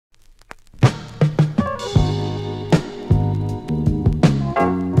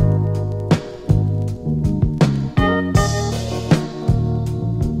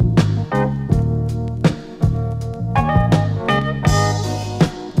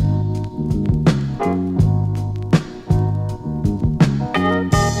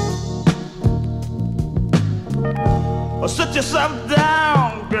yourself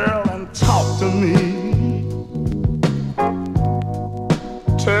down, girl, and talk to me.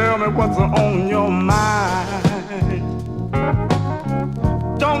 Tell me what's on your mind.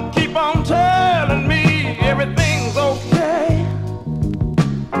 Don't keep on telling me everything's okay,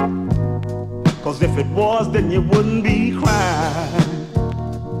 'cause if it was, then you wouldn't be crying.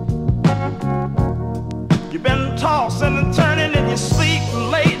 You've been tossing and turning in your sleep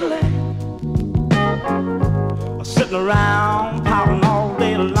lately, sitting around pouting all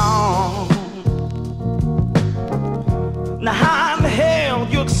day long. Now how in the hell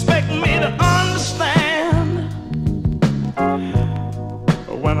you expect me to understand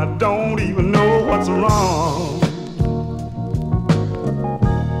when I don't even know what's wrong?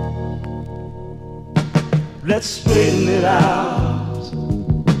 Let's straighten it out.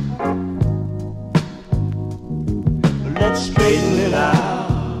 Let's straighten it out.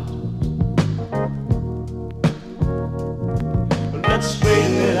 Let's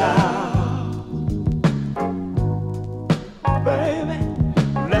straighten it out, baby.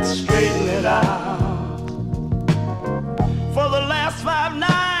 Let's straighten it out. For the last 5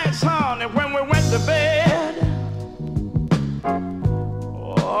 nights, honey, when we went to bed,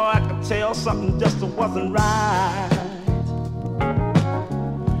 oh, I could tell something just wasn't right.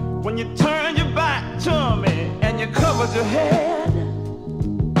 When you turned your back to me and you covered your head,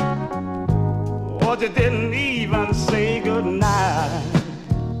 or you didn't even say goodnight.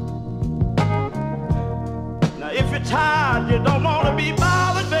 Now if you're tired, you don't want to be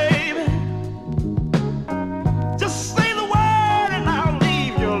bothered, baby, just say the word and I'll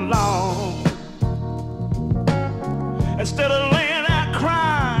leave you alone. Instead of laying out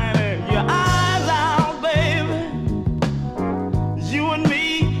crying your eyes out, baby, you and me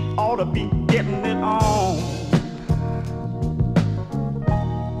ought to be getting it on.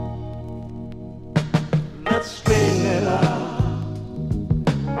 Let's straighten it out.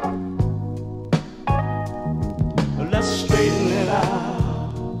 Let's straighten it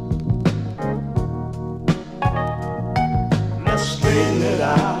out. Let's straighten it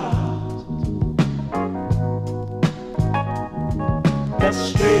out. Let's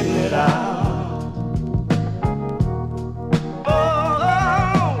straighten it out.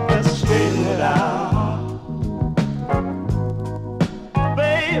 Oh, let's straighten it out.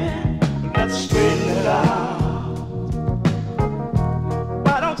 Baby, let's straighten it out.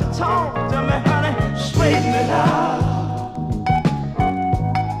 Why don't you talk to me, honey? Straighten it out.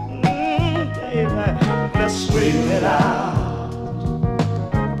 Baby, let's straighten it out.